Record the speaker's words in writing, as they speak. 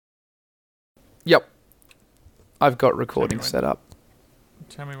Yep. I've got recording set up.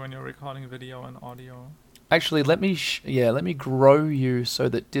 Tell me when you're recording video and audio. Actually, let me grow you so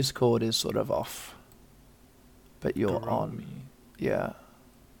that Discord is sort of off. But you're Grow on. me. Yeah.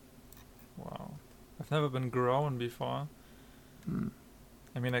 Wow. I've never been grown before. Mm.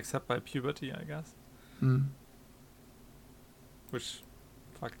 I mean, except by puberty, I guess. Mm. Which,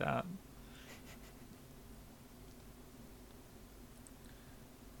 fuck that.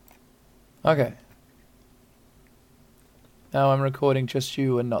 Okay. Now I'm recording just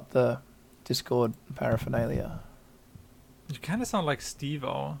you and not the Discord paraphernalia. You kind of sound like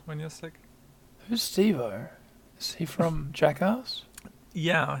Steve-O when you're sick. Who's Steve-O? Is he from Jackass?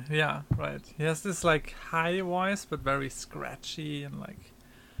 Yeah, right. He has this like high voice, but very scratchy and like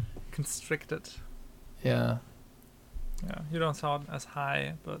constricted. Yeah. Yeah, you don't sound as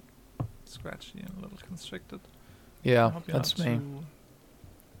high, but scratchy and a little constricted. I Yeah, hope you're that's not me.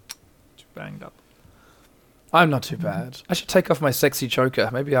 Too banged up. I'm not too bad. I should take off my sexy choker.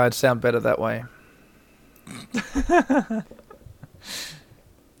 Maybe I'd sound better that way.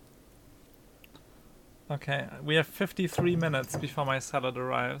 Okay, we have 53 minutes before my salad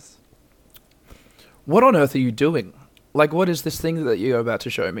arrives. What on earth are you doing? Like, what is this thing that you're about to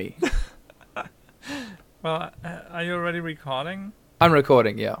show me? Well, are you already recording? I'm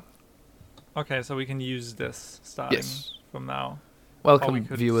recording, yeah. Okay, so we can use this starting Yes. from now. Welcome, we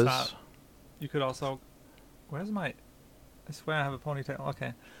could viewers. start- You could also... Where's my... I swear I have a ponytail.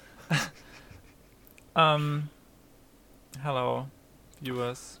 Okay. Hello,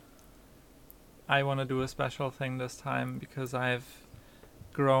 viewers. I want to do a special thing this time because I've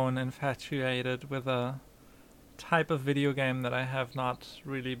grown infatuated with a type of video game that I have not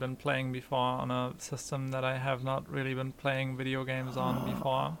really been playing before on a system that I have not really been playing video games on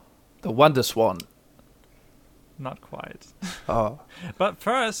before. The Wonder Swan. Not quite. Oh. But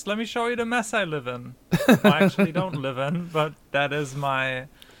first, let me show you the mess I live in. I actually don't live in, but that is my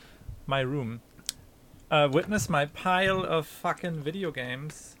room. Witness my pile of fucking video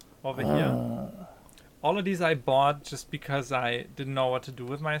games over here. All of these I bought just because I didn't know what to do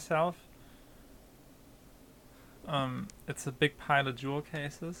with myself. It's a big pile of jewel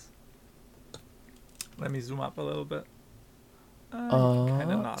cases. Let me zoom up a little bit.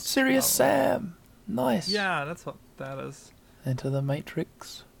 Kinda not. Serious Oh. Sam. Nice. Yeah, that's what that is. Enter the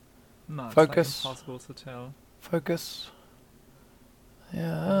Matrix. No, it's Focus. like impossible to tell. Focus.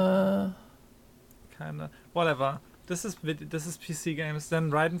 Yeah. Kinda. Whatever. This is PC games. Then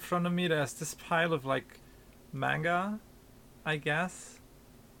right in front of me there's this pile of like manga, I guess.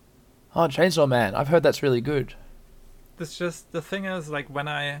 Oh, Chainsaw Man. I've heard that's really good. This just the thing is like when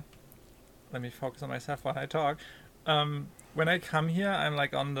I let me focus on myself while I talk. When I come here, I'm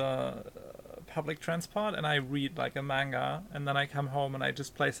like on the public transport and I read like a manga, and then I come home and I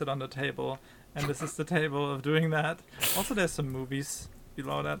just place it on the table, and this is the table of doing that. Also, there's some movies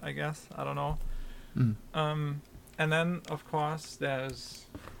below that, I guess. I don't know. And then of course there's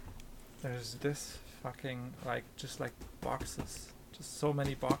this fucking like just like boxes, just so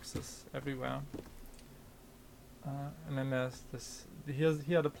many boxes everywhere. And then there's this.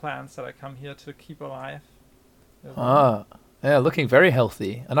 Here are the plants that I come here to keep alive. There's one. Yeah, looking very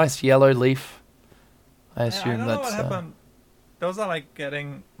healthy. A nice yellow leaf. I I assume don't know that's. what happened. Those are like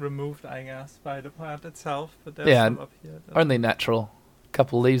getting removed, I guess, by the plant itself. But there's Yeah, some up here. Only natural. A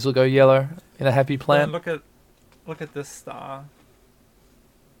couple leaves will go yellow in a happy plant. Look at this star.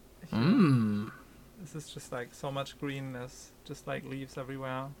 Here. This is just like so much greenness, just like leaves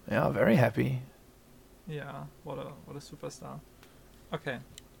everywhere. Yeah, very happy. Yeah, what a superstar. Okay,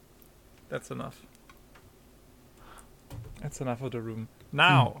 that's enough. That's enough of the room.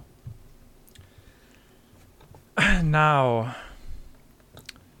 Now, now,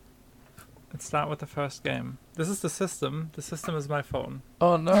 let's start with the first game. This is the system. The system is my phone.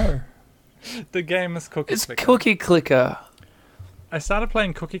 Oh no. The game is Cookie It's Clicker. Cookie Clicker. I started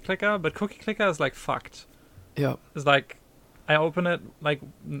playing Cookie Clicker, but Cookie Clicker is like fucked. Yep. It's like, I open it, like,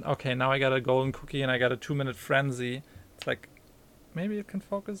 okay, now I got a golden cookie and I got a 2-minute frenzy. It's like, maybe it can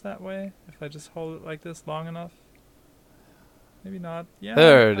focus that way if I just hold it like this long enough. Maybe not. Yeah.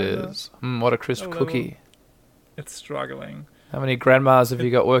 There it kinda. is. What a crisp A little. cookie. It's struggling. How many grandmas have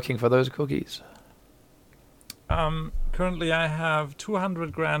you got working for those cookies? Currently I have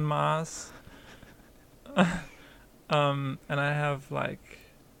 200 grandmas. And I have like,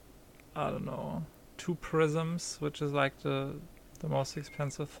 I don't know, 2 prisms, which is like the most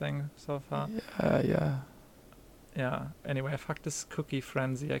expensive thing so far. Yeah. Yeah. Anyway, fuck this cookie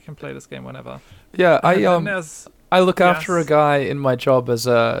frenzy. I can play this game whenever. Yeah, And then I look after a yes. guy in my job as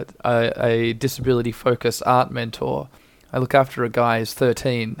a disability focused art mentor. I look after a guy who's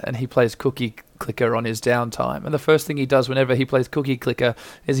 13 and he plays Cookie Clicker on his downtime. And the first thing he does whenever he plays Cookie Clicker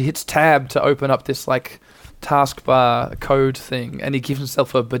is he hits tab to open up this like taskbar code thing, and he gives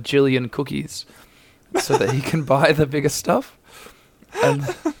himself a bajillion cookies so that he can buy the bigger stuff.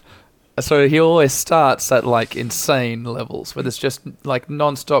 And so he always starts at like insane levels where there's just like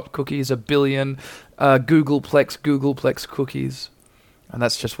non-stop cookies, a billion Googleplex cookies. And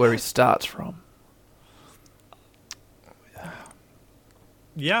that's just where he starts from.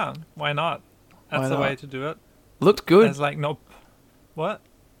 Yeah, why not? That's the way to do it. Looked good. There's like no... What?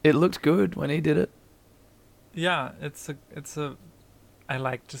 It looked good when he did it. Yeah, it's a... I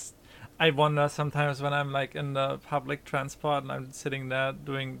like just... I wonder sometimes when I'm like in the public transport and I'm sitting there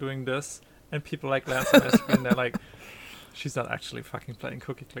doing this, and people like glance at my screen, they're like, she's not actually fucking playing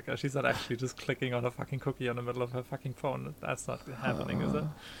Cookie Clicker. She's not actually just clicking on a fucking cookie on the middle of her fucking phone. That's not happening, is it?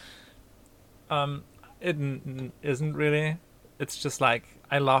 It isn't really. It's just like,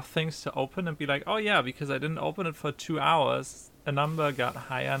 I love things to open and be like, oh yeah, because I didn't open it for 2 hours, a number got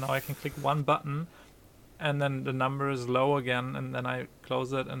higher, now I can click one button, and then the number is low again, and then I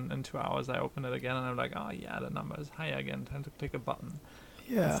close it, and in 2 hours I open it again, and I'm like, oh yeah, the number is higher again, time to click a button.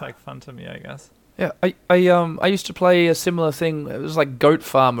 Yeah. It's like fun to me, I guess. Yeah, I used to play a similar thing. It was like Goat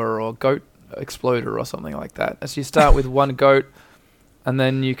Farmer or Goat Exploder or something like that. As you start with one goat, and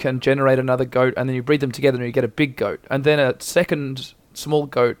then you can generate another goat, and then you breed them together and you get a big goat. And then a second small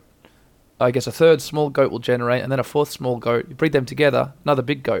goat, I guess a third small goat will generate, and then a fourth small goat. You breed them together, another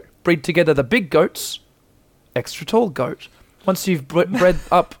big goat. Breed together the big goats, extra tall goat. Once you've bred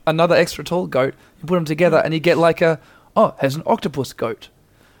up another extra tall goat, you put them together and you get like here's an octopus goat.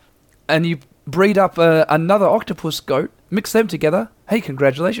 And you breed up another octopus goat, mix them together. Hey,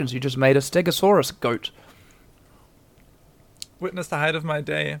 congratulations, you just made a Stegosaurus goat. Witness the height of my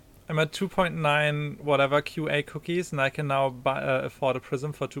day. I'm at 2.9 whatever QA cookies, and I can now afford a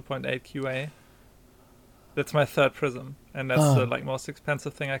prism for 2.8 QA. That's my third prism, and that's the like most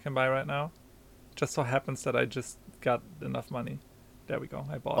expensive thing I can buy right now. Just so happens that I just got enough money. There we go.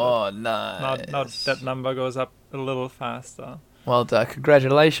 I bought it. Oh, nice. Now that number goes up a little faster. Well done.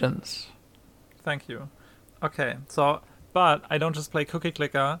 Congratulations. Thank you. Okay, but I don't just play Cookie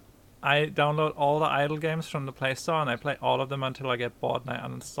Clicker. I download all the idle games from the Play Store, and I play all of them until I get bored, and I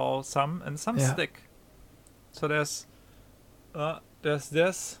uninstall some, and some stick. So there's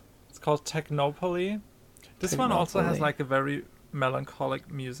this. It's called Technopoly. This one also has like a very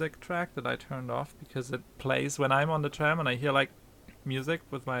melancholic music track that I turned off because it plays when I'm on the tram and I hear like music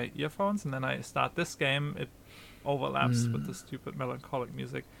with my earphones, and then I start this game, it overlaps with the stupid melancholic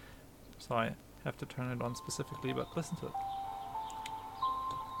music. So I have to turn it on specifically, but listen to it.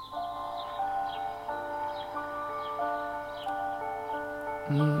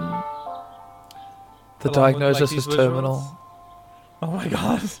 The diagnosis is terminal. Visuals. Oh my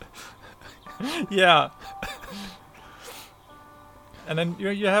god. Yeah. And then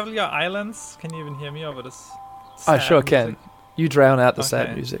you have your islands. Can you even hear me over this? I sure can. You drown out the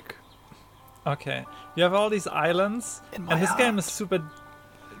sad music. Okay. You have all these islands, and this game is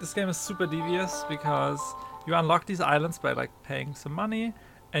super devious because you unlock these islands by like paying some money,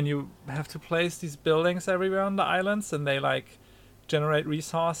 and you have to place these buildings everywhere on the islands, and they like generate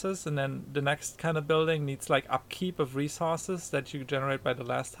resources, and then the next kind of building needs like upkeep of resources that you generate by the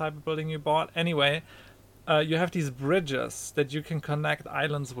last type of building you bought. Anyway, you have these bridges that you can connect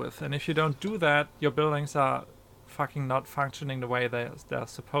islands with, and if you don't do that, your buildings are fucking not functioning the way they're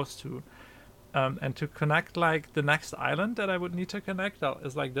supposed to. And to connect like the next island that I would need to connect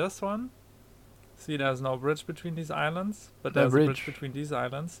is like this one. See, there's no bridge between these islands, but there's a bridge between these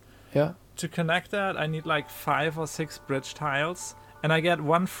islands. Yeah. To connect that, I need like 5 or 6 bridge tiles, and I get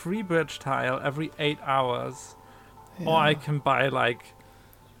 1 free bridge tile every 8 hours. Yeah. Or I can buy like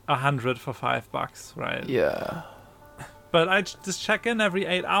 100 for $5, right? Yeah. But I just check in every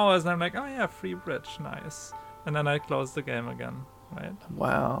 8 hours, and I'm like, oh yeah, free bridge, nice. And then I close the game again, right?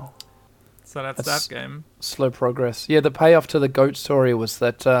 Wow. So that's that game. Slow progress. Yeah, the payoff to the goat story was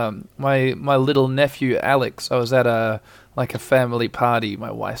that my little nephew Alex, I was at a family party,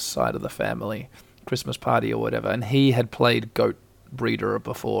 my wife's side of the family, Christmas party or whatever, and he had played Goat Breeder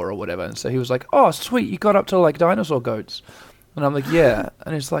before or whatever, and so he was like, "Oh, sweet, you got up to like dinosaur goats," and I'm like, "Yeah,"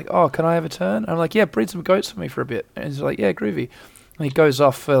 and he's like, "Oh, can I have a turn?" And I'm like, "Yeah, breed some goats for me for a bit," and he's like, "Yeah, groovy," and he goes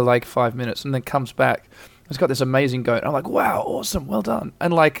off for like 5 minutes and then comes back. He's got this amazing goat. I'm like, "Wow, awesome, well done,"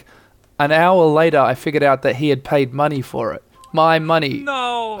 and like. An hour later, I figured out that he had paid money for it. My money.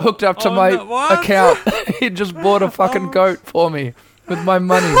 No. Hooked up to my account. He just bought a fucking goat for me with my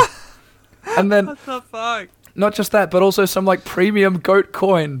money. And then... What the fuck? Not just that, but also some like premium goat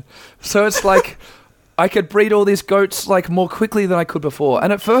coin. So it's like... I could breed all these goats like more quickly than I could before.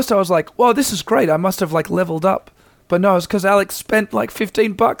 And at first I was like, "Wow, this is great. I must have like leveled up." But no, it's because Alex spent like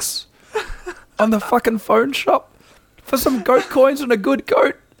 $15 on the fucking phone shop for some goat coins and a good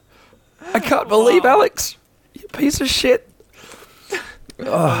goat. I can't believe Alex, you piece of shit.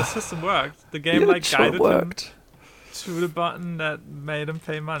 Well, the system worked. The game like guided him worked. to the button that made him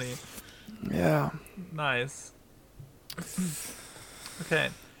pay money. Yeah. Nice. Okay.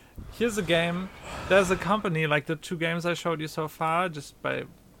 Here's a game. There's a company, like the 2 games I showed you so far, just by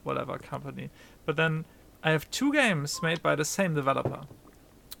whatever company. But then I have 2 games made by the same developer.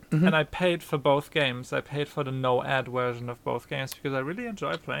 Mm-hmm. And I paid for both games. I paid for the no-ad version of both games because I really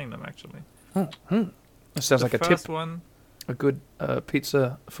enjoy playing them, actually. Mm-hmm. That sounds like a tip. The first one... A good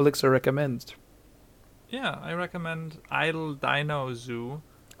pizza Feliksa recommends. Yeah, I recommend Idle Dino Zoo.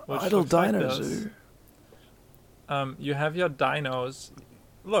 Idle Dino Zoo. You have your dinos.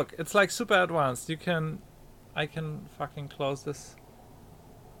 Look, it's like super advanced. I can fucking close this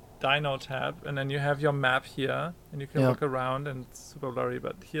dino tab, and then you have your map here, and you can look around, and it's super blurry,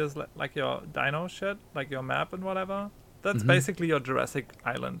 but here's like your dino shit, like your map and whatever. That's basically your Jurassic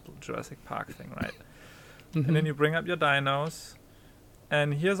Park thing, right? And then you bring up your dinos,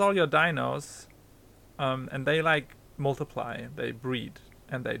 and here's all your dinos, and they like multiply, they breed,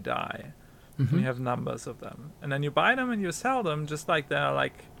 and they die. And you have numbers of them. And then you buy them and you sell them just like they're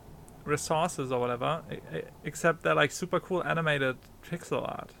like resources or whatever, except they're like super cool animated pixel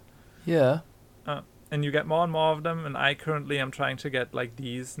art. Yeah. And you get more and more of them, and I currently am trying to get like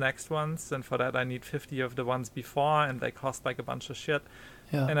these next ones, and for that I need 50 of the ones before, and they cost like a bunch of shit.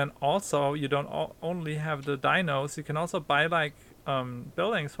 Yeah. And then also you don't only have the dinos, you can also buy like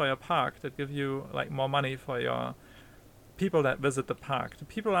buildings for your park that give you like more money for your people that visit the park. The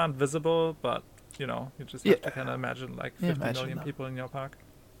people aren't visible, but you know, you just have to kind of imagine like 50 million people in your park.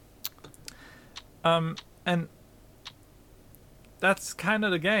 And that's kind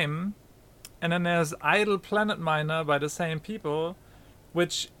of the game. And then there's Idle Planet Miner by the same people,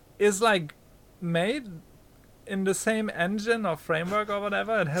 which is like made in the same engine or framework or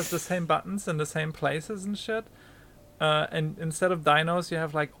whatever. It has the same buttons in the same places and shit. And instead of dinos, you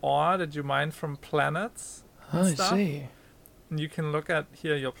have like ore that you mine from planets. I see. And you can look at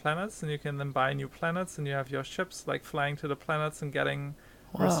here your planets, and you can then buy new planets, and you have your ships like flying to the planets and getting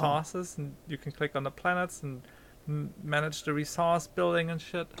resources, and you can click on the planets and manage the resource building and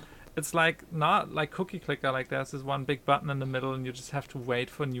shit. It's like not like cookie clicker, like there's this one big button in the middle and you just have to wait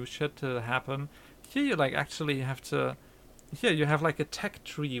for new shit to happen. Here you like actually have to, here you have like a tech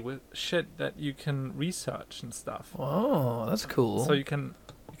tree with shit that you can research and stuff. Oh, that's cool. So you can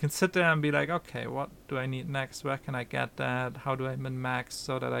sit there and be like, okay, what do I need next? Where can I get that? How do I min-max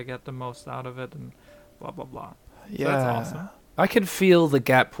so that I get the most out of it? And blah, blah, blah. Yeah. So that's awesome. I can feel the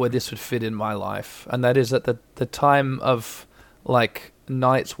gap where this would fit in my life. And that is at the time of like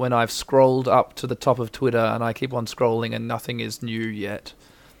nights when I've scrolled up to the top of Twitter and I keep on scrolling and nothing is new yet.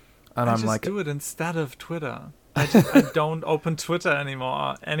 And I'm like, do it instead of Twitter. I don't open Twitter anymore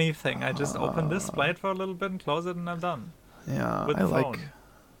or anything. I just open this, play it for a little bit and close it and I'm done. Yeah, with the phone.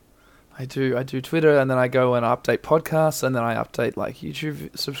 I do Twitter, and then I go and update podcasts, and then I update like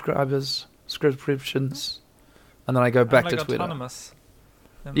YouTube subscriptions, and then I go back to Twitter. Autonomous.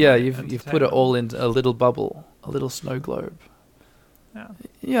 Yeah, you've put it all in a little bubble, a little snow globe. Yeah.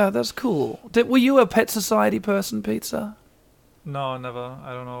 Yeah, that's cool. Were you a Pet Society person, Pizza? No, never.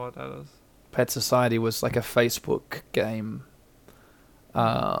 I don't know what that is. Pet Society was like a Facebook game.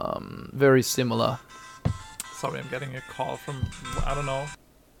 Very similar. Sorry, I'm getting a call from, I don't know.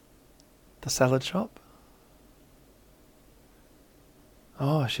 The salad shop?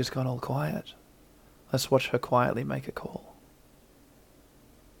 Oh, she's gone all quiet. Let's watch her quietly make a call.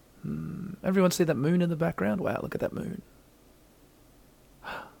 Everyone see that moon in the background? Wow, look at that moon.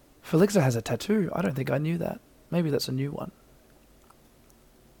 Feliksa has a tattoo. I don't think I knew that. Maybe that's a new one.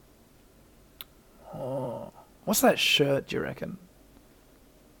 Oh, what's that shirt, do you reckon?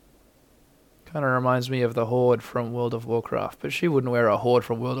 Kind of reminds me of the Horde from World of Warcraft, but she wouldn't wear a Horde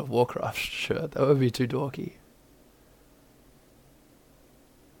from World of Warcraft shirt. That would be too dorky.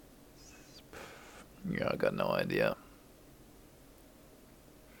 Yeah, I got no idea.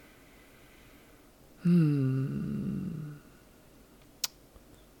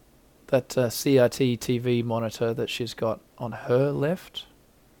 That CRT TV monitor that she's got on her left,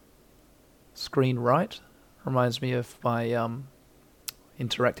 screen right, reminds me of my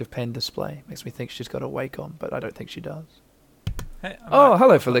interactive pen display. Makes me think she's got a Wacom, but I don't think she does. Hey,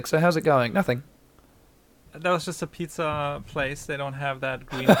 hello, Feliksa. How's it going? Nothing. That was just a pizza place. They don't have that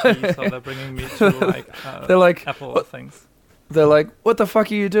green tea, so they're bringing me to like they're like Apple things. They're like, what the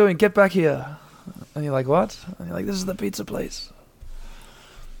fuck are you doing? Get back here. And you're like, what? And you're like, this is the pizza place.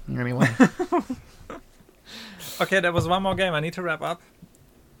 Anyway. Okay, there was one more game. I need to wrap up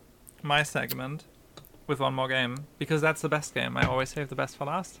my segment with one more game, because that's the best game. I always save the best for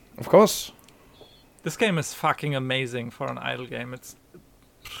last. Of course. This game is fucking amazing for an idle game. It's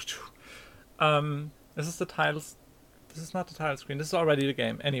this is the titles. This is not the title screen. This is already the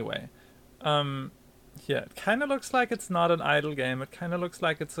game. Anyway, yeah, it kind of looks like it's not an idle game. It kind of looks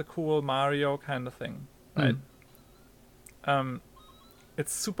like it's a cool Mario kind of thing, right?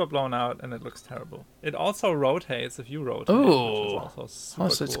 It's super blown out and it looks terrible. It also rotates if you rotate. Oh, which is also super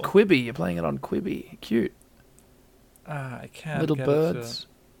so it's cool. Quibi. You're playing it on Quibi. Cute. I can't. Little get birds.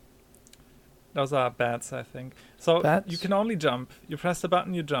 Those are bats, I think. So Bats? you can only jump. You press the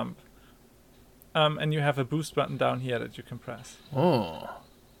button, you jump. And you have a boost button down here that you can press. Oh.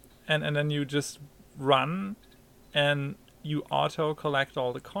 And then you just run, and you auto collect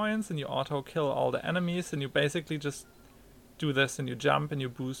all the coins, and you auto kill all the enemies, and you basically just do this, and you jump, and you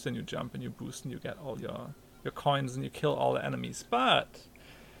boost, and you jump, and you boost, and you get all your coins, and you kill all the enemies. But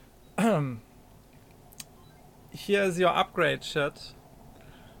here's your upgrade shit.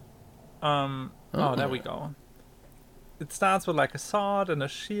 Oh, there we go. It starts with like a sword and a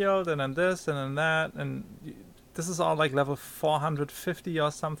shield and then this and then that, and this is all like level 450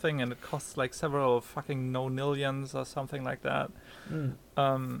 or something, and it costs like several fucking nonillions or something like that.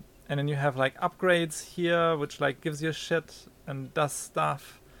 And then you have like upgrades here, which like gives you shit and does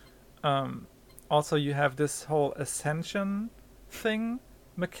stuff. Also you have this whole ascension thing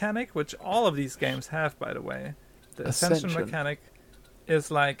mechanic, which all of these games have, by the way. The ascension mechanic is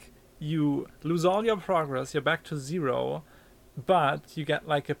like, you lose all your progress, you're back to 0, but you get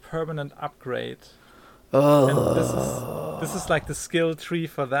like a permanent upgrade. And this is like the skill tree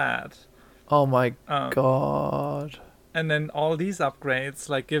for that. Oh my god. And then all these upgrades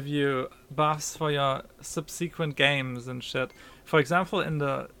like give you buffs for your subsequent games and shit. For example, in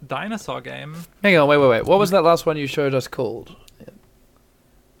the dinosaur game... Hang on, wait. What was that last one you showed us called?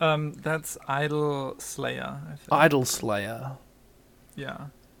 That's Idol Slayer, I think. Idol Slayer. Yeah.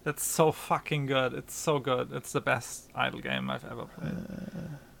 That's so fucking good. It's so good. It's the best idle game I've ever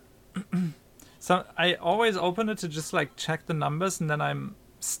played. So I always open it to just like check the numbers, and then I'm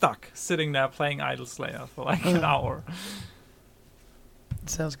stuck sitting there playing Idol Slayer for like an hour.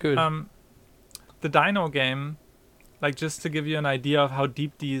 Sounds good. The Dino game, like just to give you an idea of how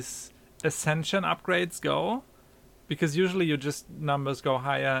deep these ascension upgrades go, because usually you just numbers go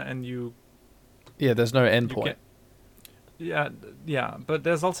higher and you... Yeah, there's no endpoint. Yeah, but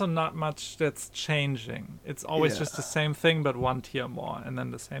there's also not much that's changing. It's always just the same thing, but one tier more, and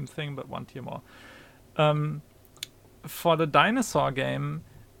then the same thing, but one tier more. For the dinosaur game,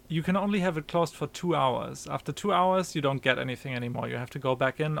 you can only have it closed for 2 hours. After 2 hours, you don't get anything anymore. You have to go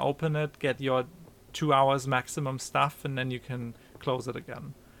back in, open it, get your 2 hours maximum stuff, and then you can close it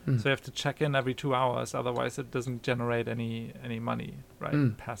again. So you have to check in every 2 hours, otherwise it doesn't generate any money,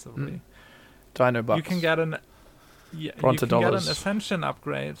 right? Passively. Dino bucks. You can get an... Yeah, you can get an ascension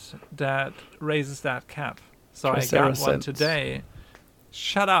upgrade that raises that cap. So I got one today.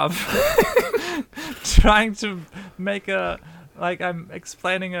 Shut up. Trying to make I'm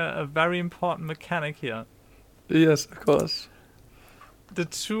explaining a very important mechanic here. Yes, of course. The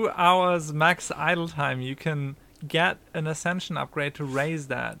 2 hours max idle time, you can get an ascension upgrade to raise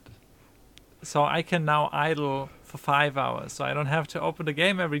that. So I can now idle for 5 hours. So I don't have to open the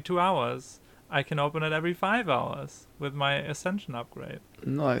game every 2 hours. I can open it every 5 hours with my ascension upgrade.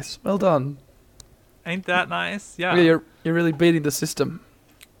 Nice. Well done. Ain't that nice? Yeah. You're really beating the system.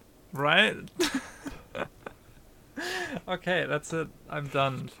 Right? Okay, that's it. I'm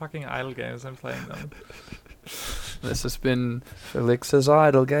done. Fucking idle games. I'm playing them. This has been Feliksa's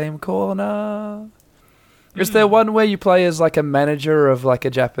Idle Game Corner. Is there one where you play as like a manager of like a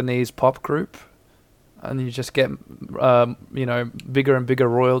Japanese pop group? And you just get, bigger and bigger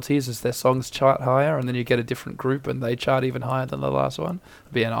royalties as their songs chart higher, and then you get a different group and they chart even higher than the last one.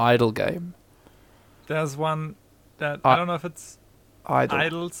 It'd be an idle game. There's one that, I don't know if it's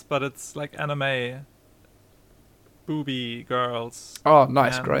idols, but it's like anime. Booby girls. Oh,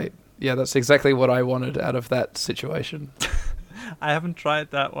 nice, great. Yeah, that's exactly what I wanted out of that situation. I haven't tried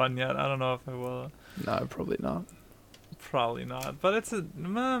that one yet. I don't know if I will. No, probably not. Probably not, but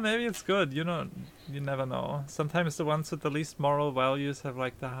maybe it's good. You never know. Sometimes the ones with the least moral values have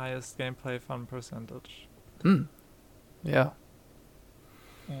like the highest gameplay fun percentage. Yeah.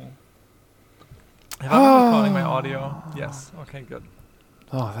 Have I been recording my audio? Yes. Okay, good.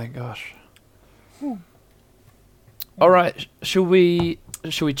 Oh, thank gosh. All right, should we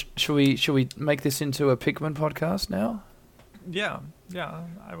make this into a Pikmin podcast now? Yeah,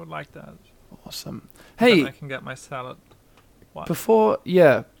 I would like that. Awesome. Then Hey, I can get my salad. What? before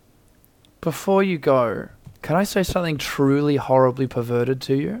you go, can I say something truly horribly perverted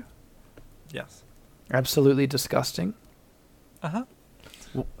to you? Yes. Absolutely disgusting. Uh-huh.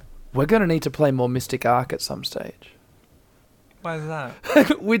 We're going to need to play more Mystic Arc at some stage. Why is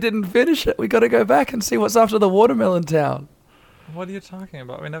that? We didn't finish it. We got to go back and see what's after the Watermelon Town. What are you talking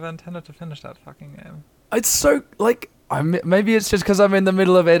about? We never intended to finish that fucking game. It's so, maybe it's just because I'm in the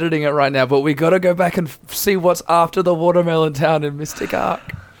middle of editing it right now, but we got to go back and see what's after the Watermelon Town in Mystic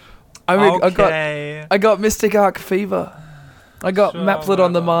Arc. I mean, okay. I got Mystic Arc fever. I got Maplet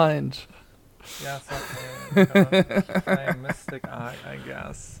on the mind. Yes, okay. Playing Mystic Arc, I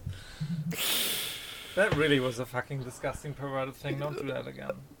guess. That really was a fucking disgusting perverted thing. Don't do that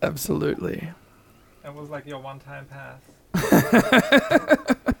again. Absolutely. It was like your one-time pass.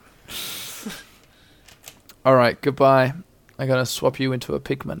 All right, goodbye. I'm going to swap you into a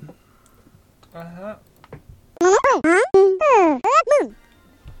Pikmin. Uh-huh.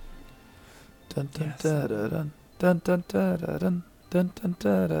 Dun dun da da dun dun dun da da dun dun dun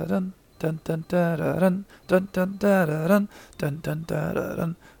da da dun dun dun da da dun dun dun da da dun dun dun da da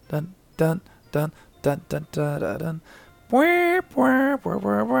dun dun dun dun dun dun da da dun. Ba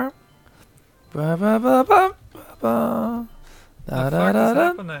ba ba ba ba ba ba. What the fuck is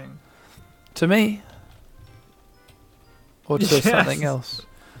happening? To me? Or to something else?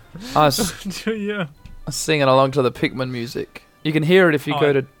 I was To you. singing along to the Pikmin music. You can hear it if you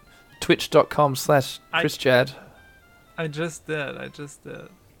go to twitch.com/ChrisJad. I just did.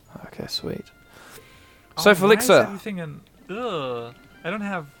 Okay, sweet. So, why is Feliksa. everything in... Ugh. I don't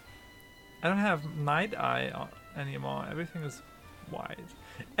have night eye anymore. Everything is white.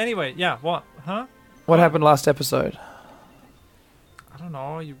 Anyway, yeah, what? Huh? What happened last episode? I don't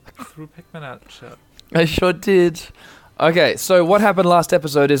know. You threw Pikmin at shit. I sure did. Okay, so what happened last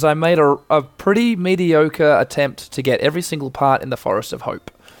episode is I made a pretty mediocre attempt to get every single part in the Forest of Hope.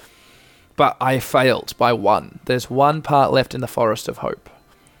 But I failed by one. There's one part left in the Forest of Hope.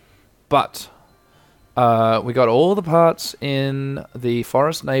 But we got all the parts in the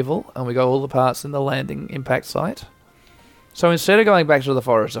Forest Naval, and we got all the parts in the Landing Impact Site. So instead of going back to the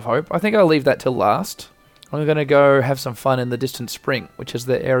Forest of Hope, I think I'll leave that till last. I'm going to go have some fun in the Distant Spring, which is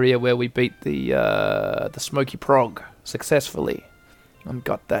the area where we beat the Smoky Prog successfully and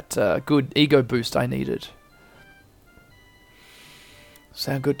got that good ego boost I needed.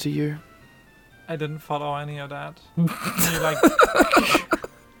 Sound good to you? I didn't follow any of that.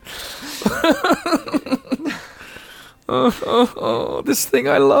 This thing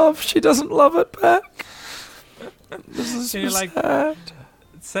I love, she doesn't love it back. This is Can you, sad.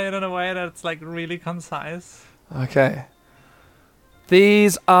 say it in a way that's really concise? Okay.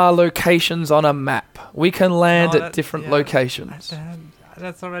 These are locations on a map. We can land at different locations.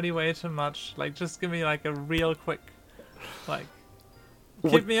 That's already way too much. Just give me a real quick,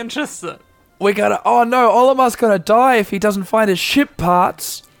 keep me interested. We gotta. Oh no, Olimar's gonna die if he doesn't find his ship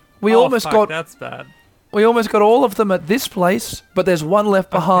parts. That's bad. We almost got all of them at this place, but there's one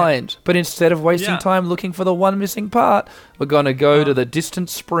left behind. But instead of wasting time looking for the one missing part, we're gonna go to the Distant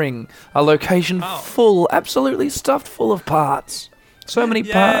Spring, a location full, absolutely stuffed full of parts. So many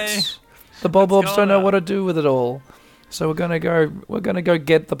parts. The Bobs don't know what to do with it all. So we're gonna go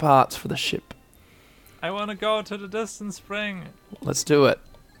get the parts for the ship. I wanna go to the Distant Spring. Let's do it.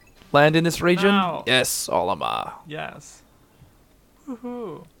 Land in this region? Now. Yes, Olimar. Yes.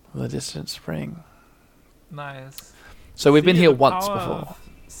 Woohoo. The Distant Spring. Nice. So we've been here once before.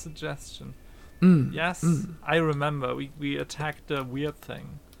 Suggestion. Yes. I remember. We attacked the weird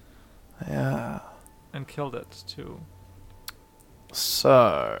thing. Yeah. And killed it too.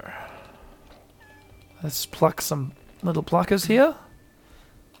 So let's pluck some little pluckers here.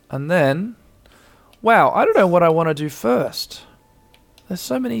 And then, wow, I don't know what I want to do first. There's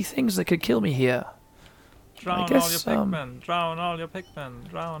so many things that could kill me here. Drown all your Pikmin. Drown all your Pikmin.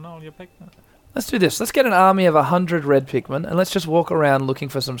 Drown all your Pikmin. Let's do this. Let's get an army of 100 red Pikmin, and let's just walk around looking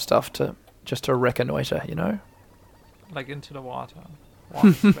for some stuff to reconnoiter, you know? Into the water.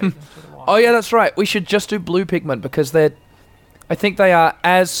 Walk straight into the water. Oh yeah, that's right. We should just do blue Pikmin because I think they are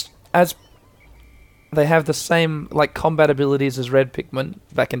as they have the same combat abilities as red Pikmin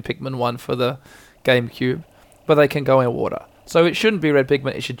back in Pikmin 1 for the GameCube, but they can go in water. So it shouldn't be red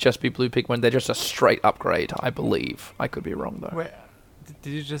Pikmin, it should just be blue Pikmin. They're just a straight upgrade, I believe. I could be wrong though. Wait,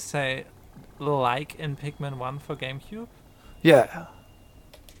 did you just say in Pikmin 1 for GameCube? Yeah.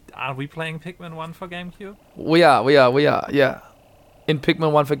 Are we playing Pikmin 1 for GameCube? We are, yeah. In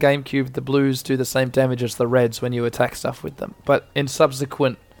Pikmin 1 for GameCube, the blues do the same damage as the reds when you attack stuff with them. But in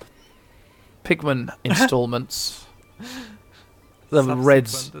subsequent Pikmin installments, the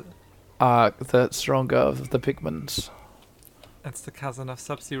reds The stronger of the Pikmins. It's the cousin of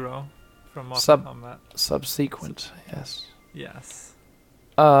Sub-Zero from Mortal Sub- Kombat. Subsequent, yes. Yes.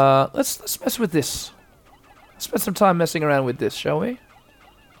 Let's mess with this. Let's spend some time messing around with this, shall we?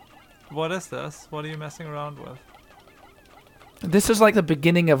 What is this? What are you messing around with? This is like the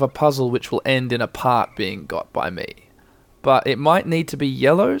beginning of a puzzle which will end in a part being got by me. But it might need to be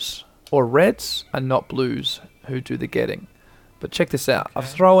yellows or reds and not blues who do the getting. But check this out. Okay. I've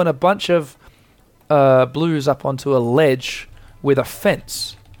thrown a bunch of blues up onto a ledge with a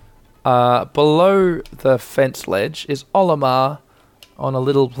fence. Below the fence ledge is Olimar on a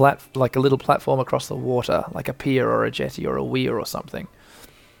little platform across the water, like a pier or a jetty or a weir or something.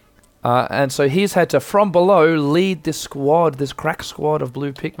 And so he's had to, from below, lead this crack squad of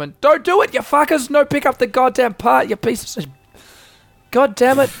blue Pikmin. Don't do it, you fuckers! No, pick up the goddamn part, you pieces of... God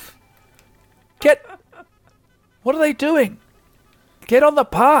damn it! Get... What are they doing? Get on the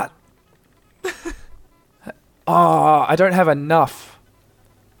part! Oh, I don't have enough.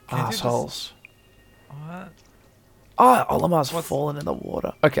 Can't you Assholes. What? Oh, Olimar's fallen in the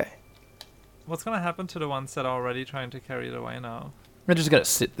water. Okay. What's gonna happen to the ones that are already trying to carry it away now? We're just gonna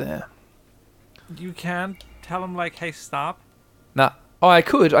sit there. You can't tell them like, hey, stop. Nah. Oh, I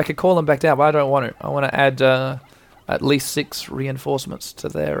could call them back down, but I don't want to. I want to add at least 6 reinforcements to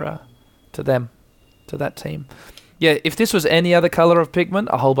that team. Yeah, if this was any other color of Pikmin,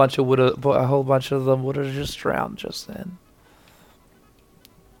 a whole bunch of them would have just drowned just then.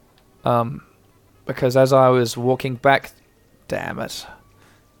 Because as I was walking back, damn it,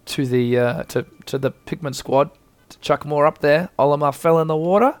 to the Pikmin squad to chuck more up there, Olimar fell in the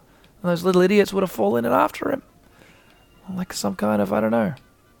water, and those little idiots would have fallen in after him, like some kind of, I don't know,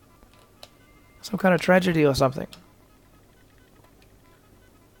 some kind of tragedy or something.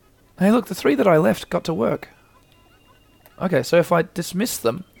 Hey, look, the 3 that I left got to work. Okay, so if I dismiss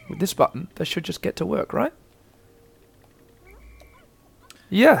them with this button, they should just get to work, right?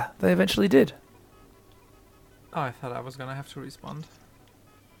 Yeah, they eventually did. Oh, I thought I was gonna have to respond.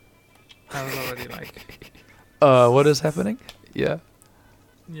 I was already like... What is happening? Yeah.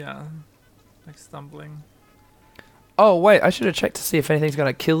 Yeah. Like stumbling. Oh, wait, I should have checked to see if anything's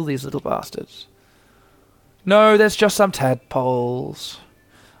going to kill these little bastards. No, there's just some tadpoles.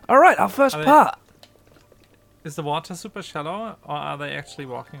 Alright, our first part. Is the water super shallow, or are they actually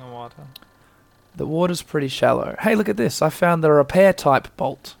walking on water? The water's pretty shallow. Hey, look at this. I found the repair type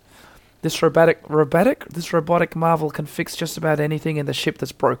bolt. This robotic marvel can fix just about anything in the ship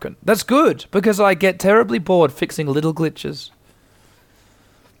that's broken. That's good, because I get terribly bored fixing little glitches.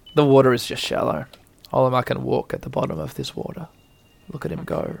 The water is just shallow. Olimar can walk at the bottom of this water. Look at him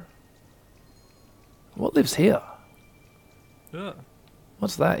go. What lives here? Ugh.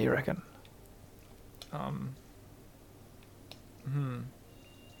 What's that, you reckon? I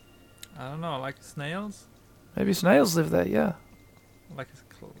don't know, like snails? Maybe snails live there, yeah. Like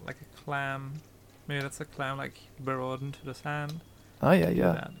a clam. Maybe that's a clam like burrowed into the sand. Oh, yeah,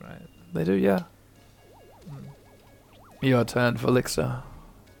 yeah. That, right? They do, yeah. Your turn, Feliksa.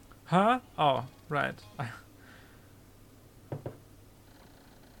 Huh? Oh, right.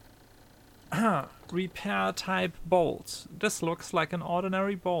 Repair type bolt. This looks like an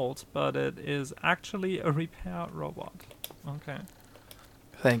ordinary bolt, but it is actually a repair robot. Okay.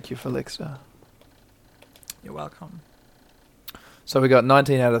 Thank you, Feliksa. You're welcome. So we got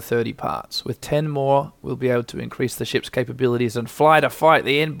 19 out of 30 parts. With 10 more, we'll be able to increase the ship's capabilities and fly to fight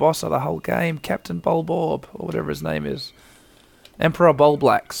the end boss of the whole game, Captain Bulborb, or whatever his name is. Emperor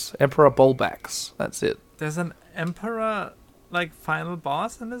Bulbacks. That's it. There's an emperor, like, final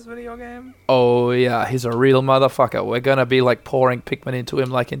boss in this video game? Oh, yeah, he's a real motherfucker. We're gonna be, like, pouring Pikmin into him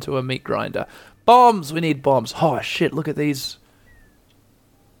like into a meat grinder. Bombs! We need bombs. Oh, shit, look at these.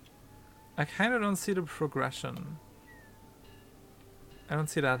 I kind of don't see the progression. I don't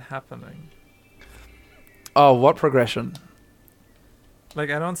see that happening. Oh, what progression? Like,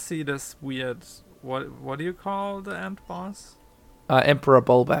 I don't see this weird... What do you call the end boss? Emperor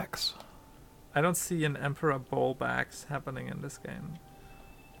Bulbacks. I don't see an Emperor Bulbacks happening in this game.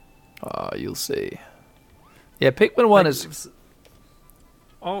 Oh, you'll see. Yeah, Pikmin 1 is...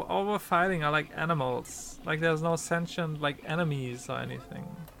 All we're fighting are like animals. Like, there's no sentient, like, enemies or anything.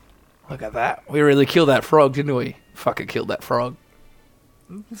 Look at that. We really killed that frog, didn't we? Fucking killed that frog.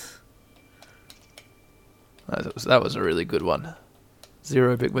 That was a really good one.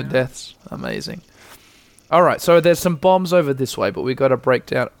 0 Pikmin deaths. Amazing. Alright, so there's some bombs over this way, but we got to break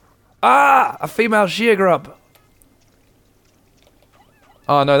down... Ah! A female shear grub!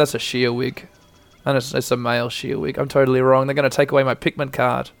 Oh no, that's a shear wig. And it's a male shear wig. I'm totally wrong. They're going to take away my Pikmin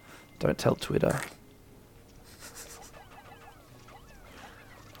card. Don't tell Twitter.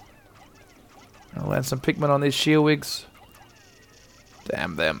 land some Pikmin on these Shearwigs.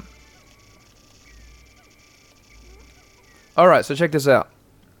 Damn them. Alright, so check this out.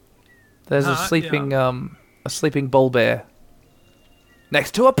 There's a sleeping bull bear.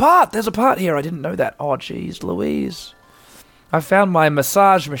 Next to a part! There's a part here, I didn't know that. Oh, jeez, Louise. I found my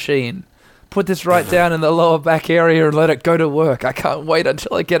massage machine. Put this right down in the lower back area and let it go to work. I can't wait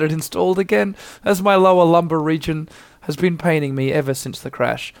until I get it installed again, as my lower lumbar region has been paining me ever since the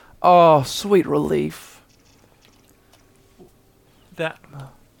crash. Oh, sweet relief.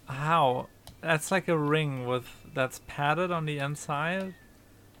 How? That's like a ring that's padded on the inside.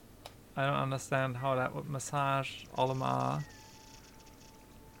 I don't understand how that would massage Olimar.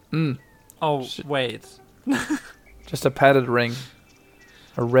 Oh, wait. Just a padded ring.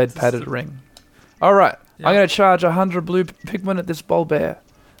 A red padded ring. Alright, I'm going to charge 100 blue Pikmin at this bull bear.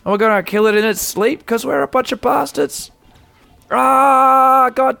 And we're going to kill it in its sleep because we're a bunch of bastards.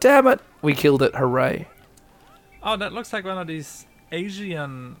 Ah, god damn it. We killed it, hooray. Oh, that looks like one of these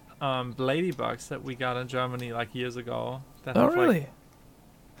Asian ladybugs that we got in Germany like years ago. That Oh, really?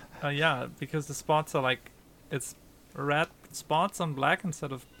 Yeah, because the spots are like, it's red spots on black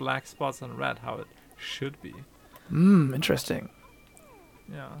instead of black spots on red, how it should be. Interesting.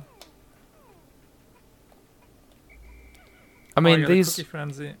 Yeah. I mean, these... Cookie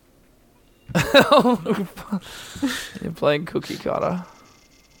frenzy. You're playing Cookie Cutter.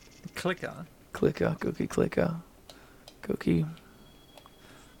 Clicker. Clicker, Cookie Clicker. Cookie...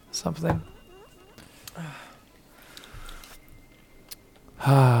 something.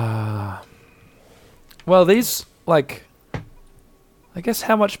 Well, these, like... I guess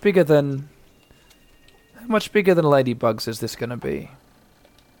how much bigger than ladybugs is this going to be?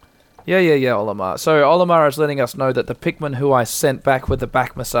 Yeah, Olimar. So Olimar is letting us know that the Pikmin who I sent back with the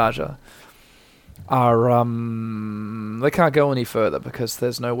back massager are, they can't go any further because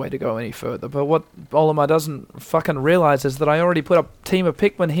there's no way to go any further. But what Olimar doesn't fucking realize is that I already put a team of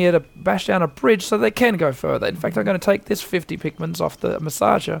Pikmin here to bash down a bridge so they can go further. In fact, I'm going to take this 50 Pikmins off the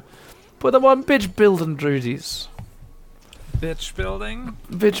massager, put them on bitch building duties. Bitch building?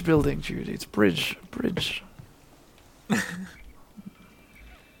 Bitch building duties. Bridge.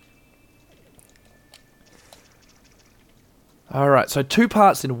 Alright, so 2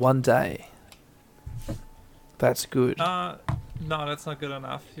 parts in 1 day. That's good. No, that's not good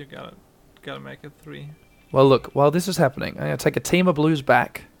enough. You gotta make it 3. Well, look, while this is happening, I'm going to take a team of blues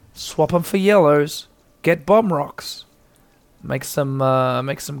back, swap them for yellows, get bomb rocks, make some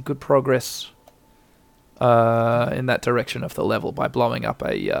good progress in that direction of the level by blowing up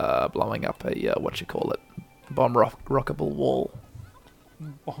a what you call it, rockable wall.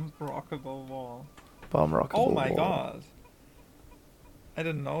 Bomb rockable wall. Bomb rockable wall. Oh my god. I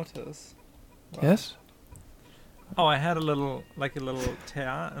didn't notice. Wow. Yes? Oh, I had a little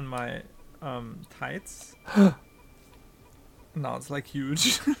tear in my tights. Now it's like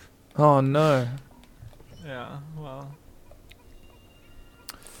huge. Oh no. Yeah, well.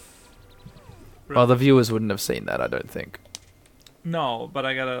 Well, the viewers wouldn't have seen that, I don't think. No, but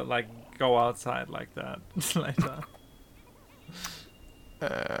I gotta like go outside like that later.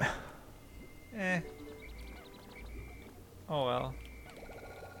 Oh well.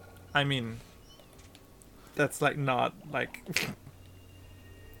 I mean, that's like not like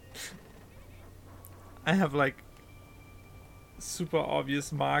I have like super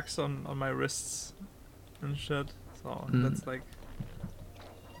obvious marks on my wrists and shit, so that's like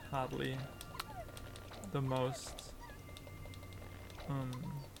hardly the most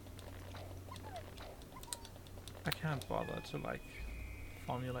I can't bother to like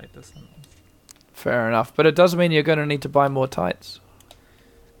formulate this sentence. Fair enough, but it does mean you're going to need to buy more tights.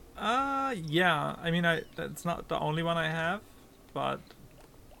 Yeah. I mean, that's not the only one I have, but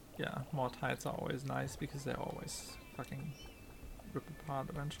yeah, more tights are always nice because they always fucking rip apart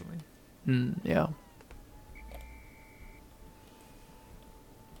eventually. Yeah.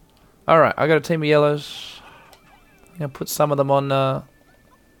 Alright, I got a team of yellows. I'm going to put some of them on the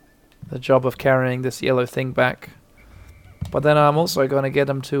job of carrying this yellow thing back. But then I'm also going to get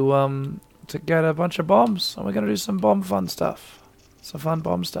them to get a bunch of bombs. And we're going to do some bomb fun stuff. Some fun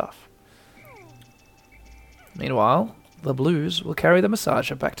bomb stuff. Meanwhile, the blues will carry the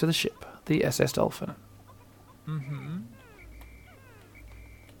massager back to the ship, the SS Dolphin.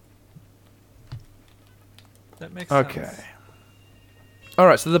 That makes sense. Okay.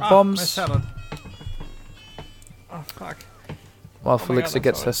 Alright, so the bombs... My salad. Oh, fuck. While Feliksa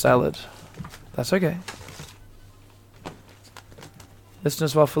gets her salad. That's okay.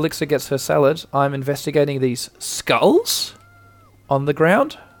 Listeners, while Feliksa gets her salad, I'm investigating these skulls on the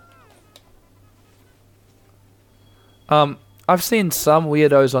ground. I've seen some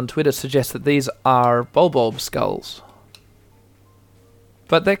weirdos on Twitter suggest that these are bulb skulls.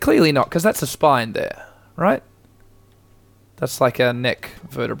 But they're clearly not, because that's a spine there, right? That's like a neck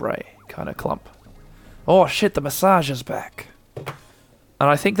vertebrae kind of clump. Oh shit, the massager's back. And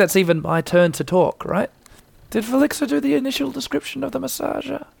I think that's even my turn to talk, right? Did Feliksa do the initial description of the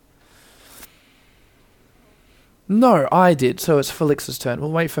massager? No, I did, so it's Feliksa's turn.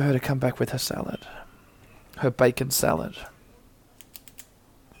 We'll wait for her to come back with her salad. Her bacon salad.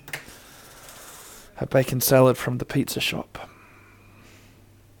 Her bacon salad from the pizza shop.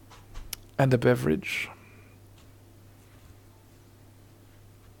 And a beverage.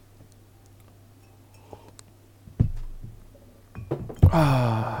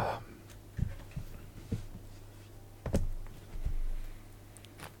 Ah.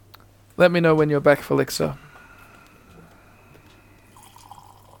 Let me know when you're back, Feliksa.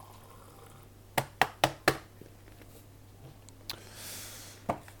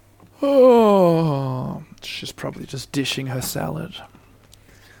 Oh, she's probably just dishing her salad.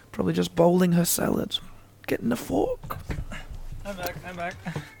 Probably just bowling her salad. Getting a fork. I'm back.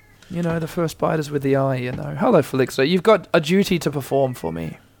 You know, the first bite is with the eye, you know. Hello, Feliksa. You've got a duty to perform for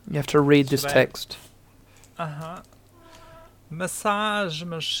me. You have to read this text. Uh-huh. Massage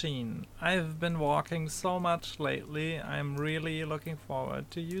machine. I've been walking so much lately. I'm really looking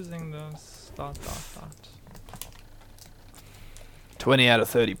forward to using this... ... 20 out of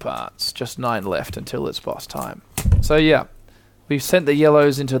 30 parts. Just 9 left until it's boss time. So yeah, we've sent the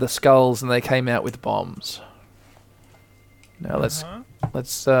yellows into the skulls and they came out with bombs. Now let's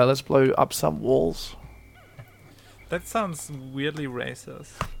blow up some walls. That sounds weirdly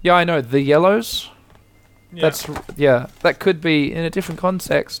racist. Yeah, I know. The yellows? Yeah. That could be, in a different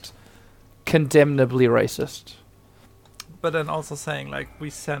context, condemnably racist. But then also saying, like,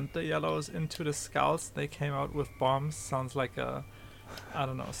 we sent the yellows into the skulls, they came out with bombs, sounds like a, I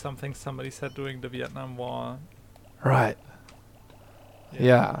don't know, something somebody said during the Vietnam War. Right.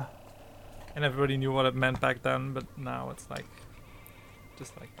 Yeah. And everybody knew what it meant back then, but now it's like,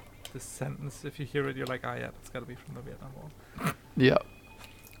 just like this sentence, if you hear it, you're like, ah, yeah, that's gotta be from the Vietnam War. Yeah.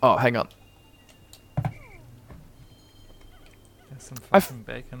 Oh, hang on. There's some fucking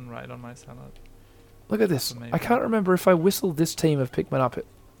bacon right on my salad. Look at this. I can't remember if I whistled this team of Pikmin up it.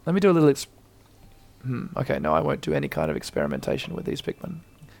 Let me do a little okay, no, I won't do any kind of experimentation with these Pikmin.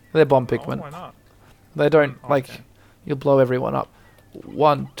 They're bomb Pikmin. Oh, why not? They don't, you'll blow everyone up.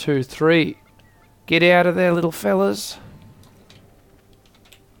 1, 2, 3. Get out of there, little fellas.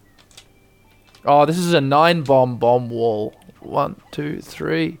 Oh, this is a 9-bomb wall. 1, 2,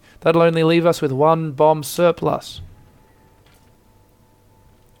 3. That'll only leave us with 1 bomb surplus.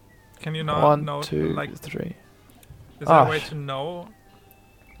 Can you not 1, know, 2, like, 3. Is there a way to know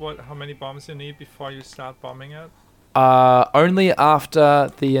how many bombs you need before you start bombing it? Only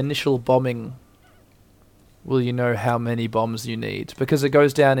after the initial bombing will you know how many bombs you need, because it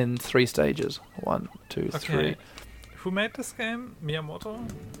goes down in 3 stages. 1, 2, 3. Who made this game? Miyamoto?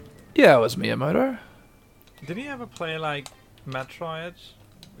 Yeah, it was Miyamoto. Did he ever play like Metroid?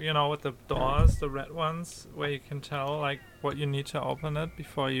 You know, with the doors, the red ones, where you can tell like what you need to open it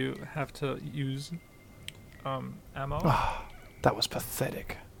before you have to use ammo? Oh, that was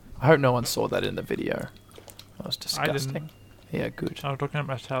pathetic. I hope no one saw that in the video. That was disgusting. I didn't. Yeah, good. I was looking at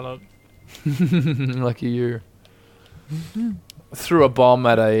my salad. Lucky you. Threw a bomb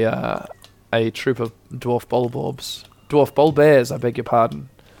at a troop of dwarf bull bears, I beg your pardon.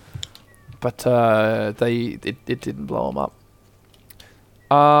 But it didn't blow them up.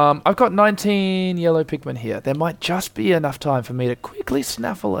 I've got 19 yellow Pikmin here. There might just be enough time for me to quickly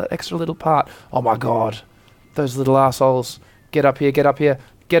snaffle an extra little part. Oh my god. Those little assholes. Get up here, get up here.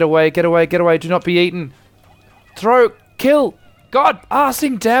 Get away, get away, get away. Do not be eaten. Throw, kill. God,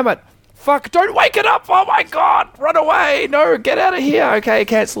 arsing, damn it. Fuck, don't wake it up. Oh my god. Run away. No, get out of here. Okay,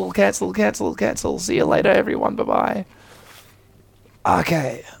 cancel. See you later, everyone. Bye-bye.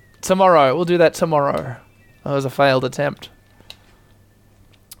 Okay. Tomorrow. We'll do that tomorrow. That was a failed attempt.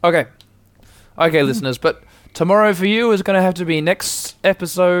 Okay, listeners, but tomorrow for you is going to have to be next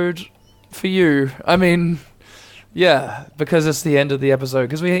episode for you. I mean, yeah, because it's the end of the episode.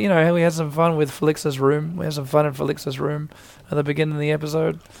 Because we had some fun with Feliksa's room. We had some fun in Feliksa's room at the beginning of the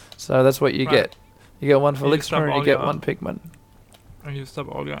episode. So that's what you get. You get 1 Feliksa and you get 1 Pikmin. I used up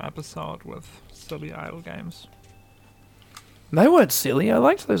all your episode with silly idle games. They weren't silly. I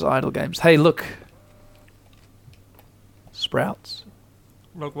liked those idle games. Hey, look. Sprouts.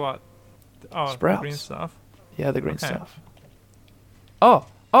 Look what? Oh, Sprouts. The green stuff. Yeah, the green stuff. Oh!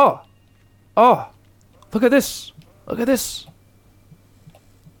 Look at this!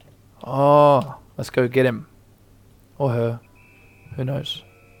 Oh, let's go get him. Or her. Who knows?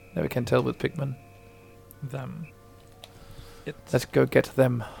 Never can tell with Pikmin. Them. It. Let's go get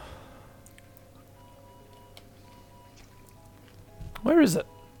them. Where is it?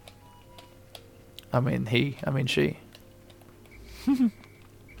 I mean she.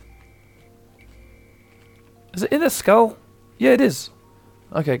 Is it in a skull? Yeah, it is.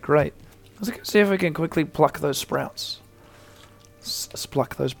 Okay, great. Let's go see if we can quickly pluck those sprouts.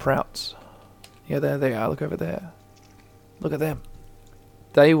 Pluck those prouts. Yeah, there they are. Look over there. Look at them.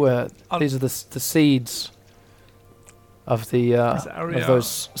 These are the seeds of the of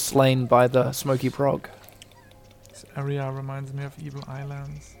those slain by the smoky prog. This area reminds me of Evil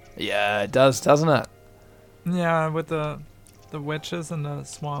Islands. Yeah, it does, doesn't it? Yeah, with the witches in the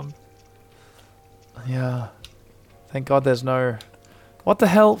swamp. Yeah. Thank God there's no... What the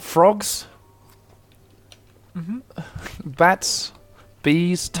hell? Frogs? Bats?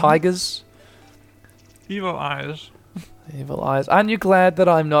 Bees? Tigers? Evil eyes. Evil eyes. Aren't you glad that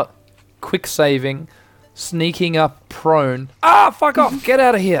I'm not quick saving, sneaking up prone? Ah, fuck off! Get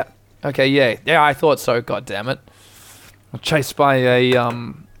out of here! Okay, yeah. Yeah, I thought so, god damn it. I'm chased by a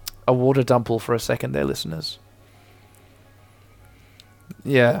water dumple for a second there, listeners.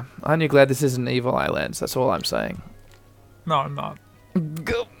 Yeah. Aren't you glad this isn't Evil Islands? That's all I'm saying. No, I'm not.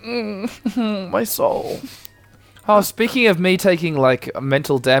 My soul. Oh, speaking of me taking, like,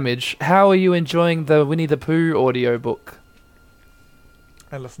 mental damage, how are you enjoying the Winnie the Pooh audiobook?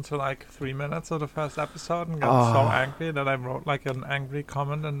 I listened to like 3 minutes of the first episode and got so angry that I wrote like an angry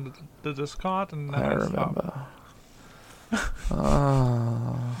comment in the Discord and then I remember.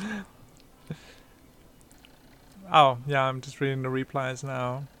 Oh, yeah, I'm just reading the replies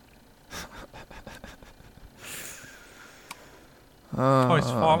now. Oh, he's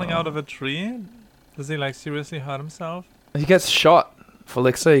falling out of a tree? Does he like seriously hurt himself? He gets shot,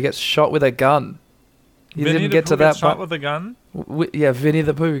 Feliksa. He gets shot with a gun. He Vinny didn't the get Pooh to that gets shot with a gun? Yeah, Vinny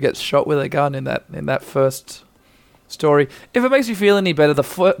the Pooh gets shot with a gun in that first story. If it makes you feel any better, the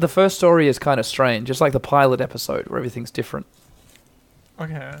first story is kind of strange. It's like the pilot episode where everything's different.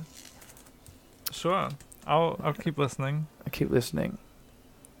 Okay. Sure. I'll keep listening. I keep listening.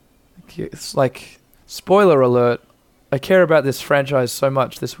 It's like, spoiler alert, I care about this franchise so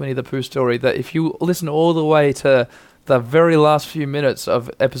much, this Winnie the Pooh story, that if you listen all the way to the very last few minutes of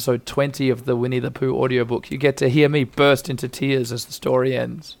episode 20 of the Winnie the Pooh audiobook, you get to hear me burst into tears as the story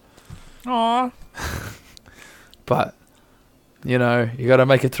ends. Aww. But, you know, you got to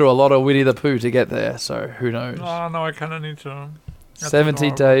make it through a lot of Winnie the Pooh to get there, so who knows. Oh, no, I kind of need to. That's 70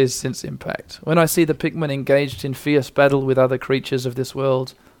 adorable. days since impact. When I see the Pikmin engaged in fierce battle with other creatures of this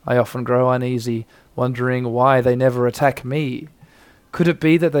world, I often grow uneasy, wondering why they never attack me. Could it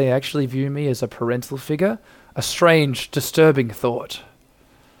be that they actually view me as a parental figure? A strange, disturbing thought.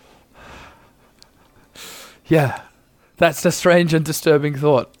 Yeah, that's a strange and disturbing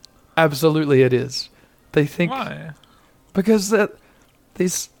thought. Absolutely it is. They think... Why? Because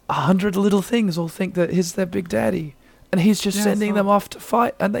these 100 little things all think that he's their big daddy. And he's just sending them off to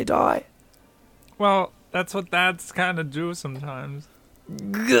fight, and they die. Well, that's what dads kind of do sometimes.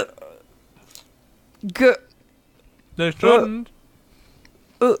 They shouldn't.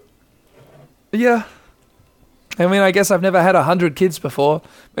 Yeah. I mean, I guess I've never had 100 kids before.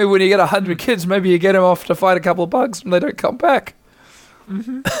 Maybe when you get 100 kids, maybe you get them off to fight a couple of bugs and they don't come back.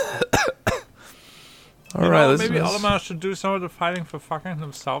 Mm-hmm. All right, maybe Olimar should do some of the fighting for fucking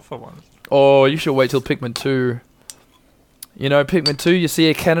himself for once. Oh, you should wait till Pikmin 2. You know, Pikmin 2, you see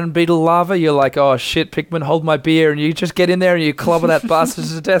a cannon beetle lava, you're like, oh shit, Pikmin, hold my beer, and you just get in there and you clobber that bastard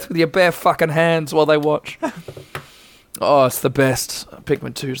to death with your bare fucking hands while they watch. Oh, it's the best.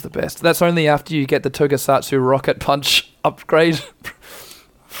 Pikmin 2 is the best. That's only after you get the Tokusatsu Rocket Punch upgrade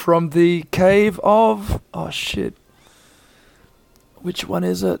from the cave of... Oh, shit. Which one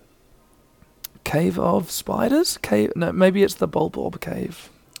is it? Cave of Spiders? No, maybe it's the Bulborb Cave.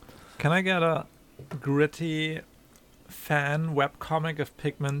 Can I get a gritty fan webcomic of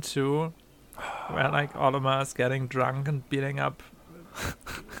Pikmin 2 where like Olimar is getting drunk and beating up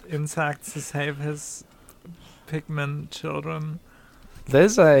insects to save his Pikmin children?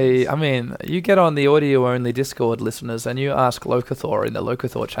 I mean, you get on the audio-only Discord, listeners, and you ask Locathor in the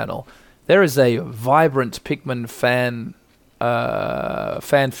Locathor channel. There is a vibrant Pikmin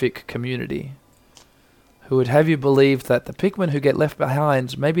fanfic community who would have you believe that the Pikmin who get left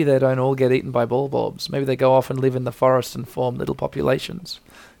behind, maybe they don't all get eaten by Bulborbs. Maybe they go off and live in the forest and form little populations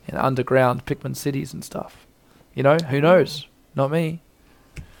in underground Pikmin cities and stuff. You know, who knows? Not me.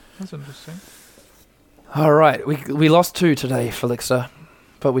 That's interesting. All right, we lost 2 today, Feliksa,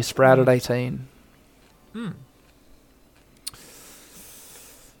 but we sprouted 18. Hmm.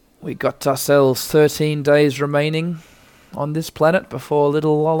 We got ourselves 13 days remaining on this planet before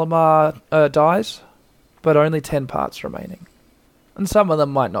little Olimar dies, but only 10 parts remaining. And some of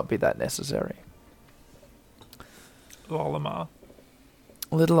them might not be that necessary. Olimar.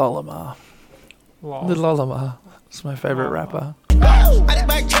 Little Olimar. Lol. Little Olimar. It's my favorite rapper.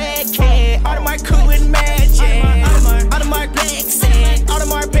 Audemars Piguet, Audemars crew with magic. Audemars Lexus,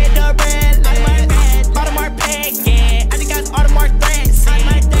 Audemars Bed Audemars Piguet. I just got Audemars Threads.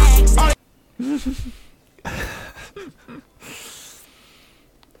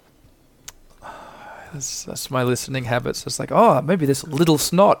 That's my listening habits. It's like, oh, maybe this Little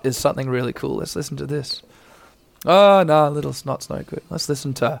Snot is something really cool. Let's listen to this. Oh, no, Little Snot's no good. Let's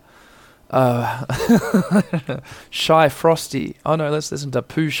listen to Shy Frosty. Oh, no, let's listen to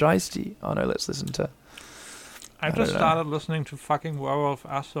Pooh Shiesty. Oh, no, let's listen to... I just started listening to fucking Werewolf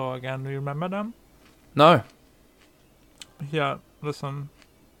Astro again. Do you remember them? No. Yeah, listen.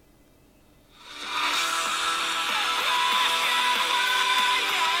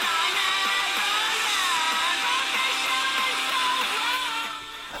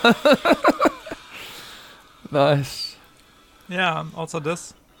 Nice. Yeah, also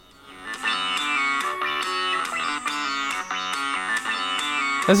this.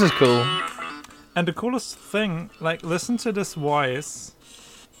 This is cool. And the coolest thing, like, listen to this voice.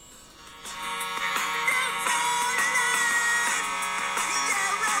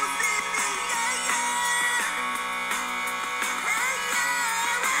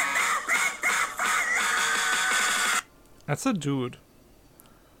 That's a dude.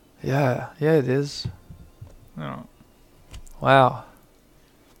 Yeah, it is. Yeah. Wow.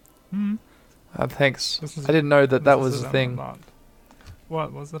 Hmm. Thanks. This is- I didn't know that This was is a thing. lot.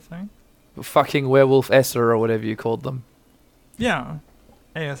 What was the thing? Fucking werewolf esser or whatever you called them. Yeah.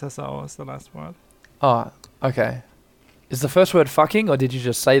 ASSO is the last word. Oh, okay. Is the first word fucking, or did you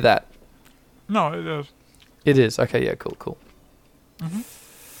just say that? No, it is. It is. Okay, yeah, cool. Mm-hmm.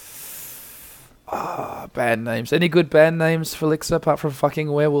 Band names. Any good band names, Feliksa, apart from fucking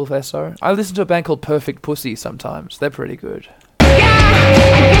werewolf SO? I listen to a band called Perfect Pussy sometimes. They're pretty good.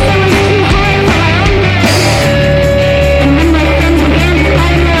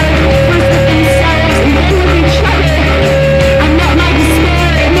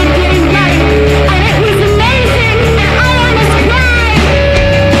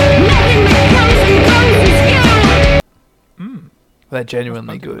 They're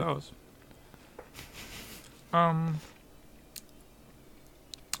genuinely good. Those.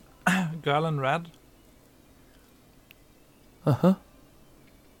 Girl in Red. Uh-huh.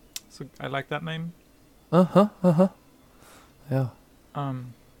 So I like that name. Yeah.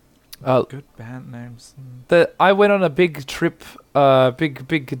 Good band names. I went on a big trip,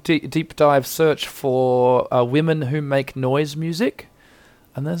 big deep dive search for women who make noise music,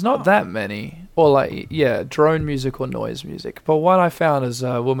 and there's not that many. Or like, yeah, drone music or noise music. But one I found is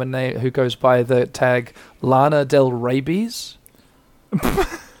a woman who goes by the tag Lana Del Rabies.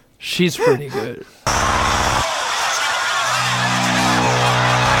 She's pretty good.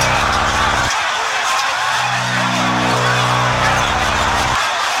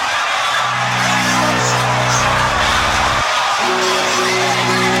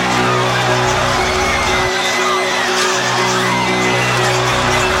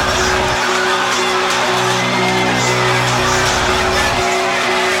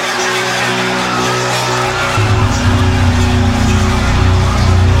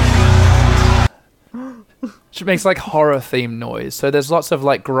 She makes like horror themed noise. So there's lots of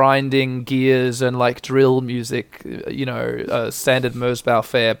like grinding gears and like drill music, standard Mersbow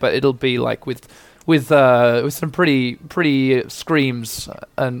fare, but it'll be like with some pretty screams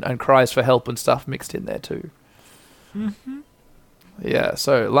and cries for help and stuff mixed in there too. Mm-hmm. Yeah,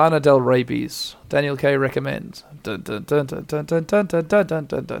 so Lana Del Rabies. Daniel K recommends. Dun, dun, dun, dun, dun, dun, dun, dun, dun, dun,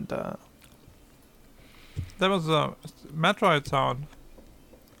 dun, dun, dun. That was a Metroid sound.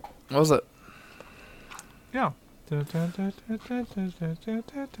 What was it? Yeah. Or something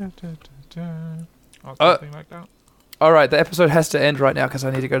like that. Alright, the episode has to end right now because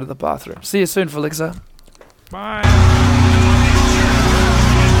I need to go to the bathroom. See you soon, Feliksa. Bye.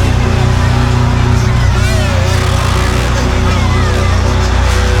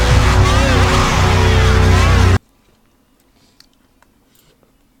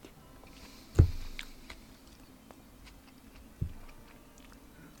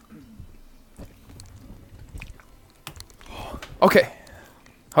 Okay.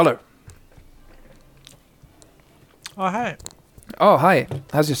 Hello. Oh, hey. Oh, hi.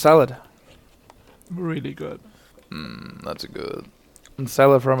 How's your salad? Really good. That's good. And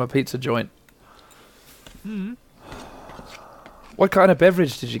salad from a pizza joint. Mm. What kind of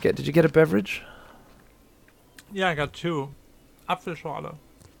beverage did you get? Did you get a beverage? Yeah, I got 2. Apfelschorle.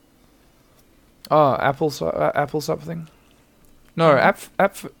 Oh, apple something. No,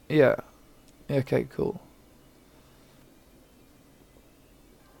 yeah. Okay, cool.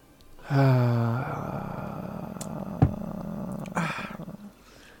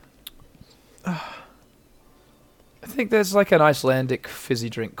 I think there's like an Icelandic fizzy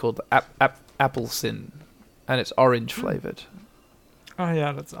drink called Appelsin, and it's orange flavored. Oh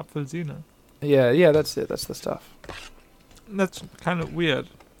yeah, that's Apfelsine. Yeah, that's it. That's the stuff. That's kind of weird.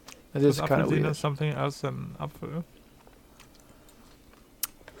 It is kind of Apfelsine weird. is something else than Apfel.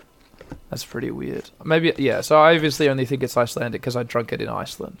 That's pretty weird. Maybe, yeah. So I obviously only think it's Icelandic because I drunk it in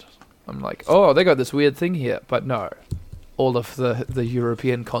Iceland. I'm like, oh, they got this weird thing here, but no, all of the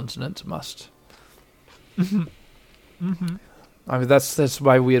European continent must. I mean, that's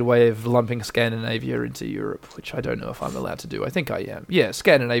my weird way of lumping Scandinavia into Europe, which I don't know if I'm allowed to do. I think I am. Yeah,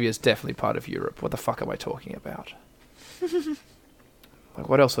 Scandinavia is definitely part of Europe. What the fuck am I talking about? Like,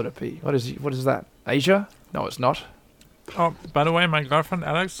 what else would it be? What is that? Asia? No, it's not. Oh, by the way, my girlfriend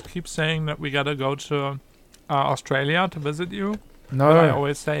Alex keeps saying that we gotta go to Australia to visit you. No. But I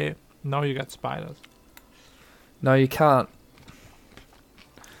always say, no, you get spiders. No, you can't.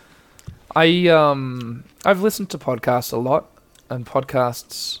 I've listened to podcasts a lot, and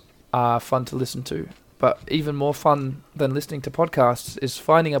podcasts are fun to listen to. But even more fun than listening to podcasts is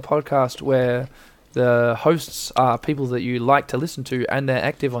finding a podcast where the hosts are people that you like to listen to, and they're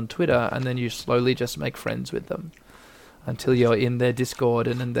active on Twitter, and then you slowly just make friends with them until you're in their Discord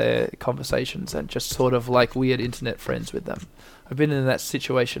and in their conversations and just sort of like weird internet friends with them. I've been in that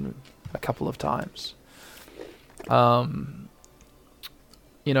situation a couple of times.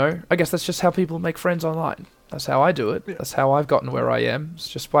 You know, I guess that's just how people make friends online. That's how I do it. Yeah. That's how I've gotten where I am. It's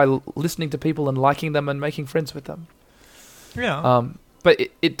just by listening to people and liking them and making friends with them. Yeah. But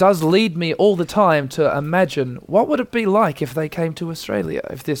it does lead me all the time to imagine what would it be like if they came to Australia,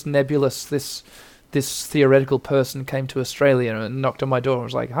 if this nebulous, this theoretical person came to Australia and knocked on my door and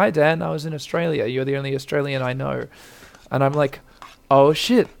was like, "Hi Dan, I was in Australia. You're the only Australian I know." And I'm like, "Oh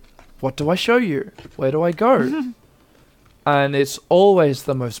shit, what do I show you? Where do I go?" And it's always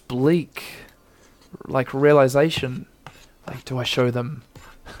the most bleak, like, realization. Like, do I show them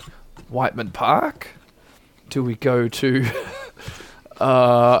Whiteman Park? Do we go to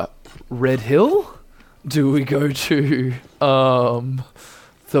Red Hill? Do we go to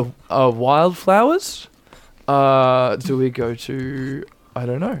the Wildflowers? Do we go to, I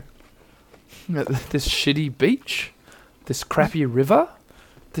don't know, this shitty beach? This crappy river?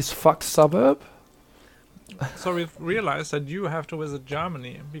 This fucked suburb? So we've realized that you have to visit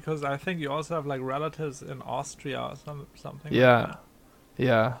Germany because I think you also have like relatives in Austria or something. Yeah. Like that.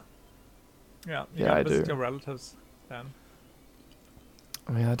 Yeah. Yeah. You Yeah, gotta I visit do. your relatives then.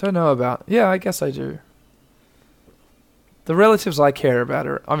 I mean, I don't know about... Yeah, I guess I do. The relatives I care about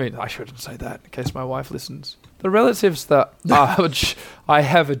are... I mean, I shouldn't say that in case my wife listens. The relatives that I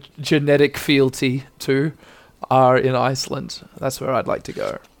have a genetic fealty to are in Iceland. That's where I'd like to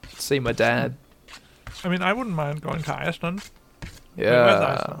go. See my dad. I mean, I wouldn't mind going to Iceland. Yeah. Where's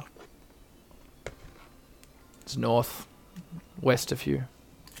Iceland? It's northwest of you.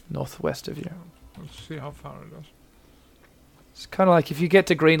 Northwest of you. Let's see how far it is. It's kind of like if you get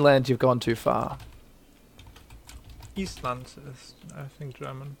to Greenland, you've gone too far. Eastland is, I think,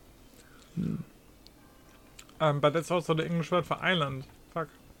 German. Hmm. But it's also the English word for island. Fuck.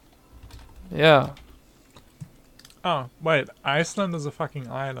 Yeah. Oh, wait. Iceland is a fucking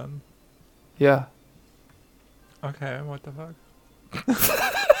island. Yeah. Okay, what the fuck?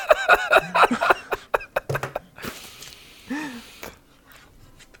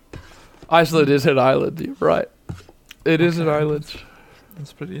 Iceland is an island. You're right. It is an Okay. island.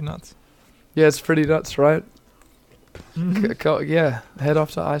 That's pretty nuts. Yeah, it's pretty nuts, right? Mhm. Yeah, head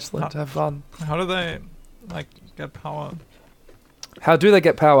off to Iceland. Have fun. How do they, like, get power? How do they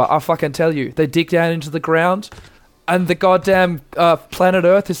get power? I'll fucking tell you. They dig down into the ground, and the goddamn planet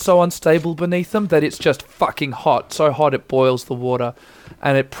Earth is so unstable beneath them that it's just fucking hot. So hot it boils the water,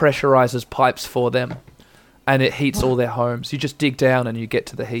 and it pressurizes pipes for them, and it heats all their homes. You just dig down and you get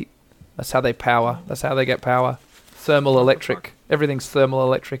to the heat. That's how they power. That's how they get power. Thermal electric. Everything's thermal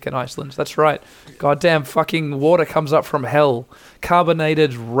electric in Iceland. That's right. Goddamn fucking water comes up from hell.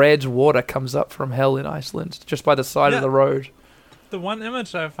 Carbonated red water comes up from hell in Iceland, just by the side of Yeah. the road. The one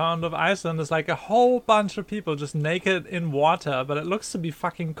image I found of Iceland is like a whole bunch of people just naked in water, but it looks to be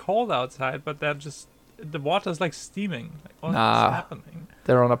fucking cold outside, but they're just... The water's like steaming. Like, what's Nah. happening?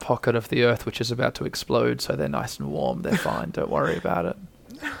 They're on a pocket of the earth which is about to explode, so they're nice and warm. They're fine. Don't worry about it.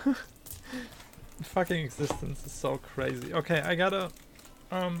 Fucking existence is so crazy. Okay, I gotta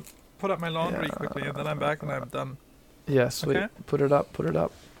put up my laundry Yeah. quickly, and then I'm back and I'm done. Yeah, sweet. Okay. Put it up.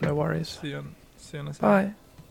 No worries. See you in a second. Bye.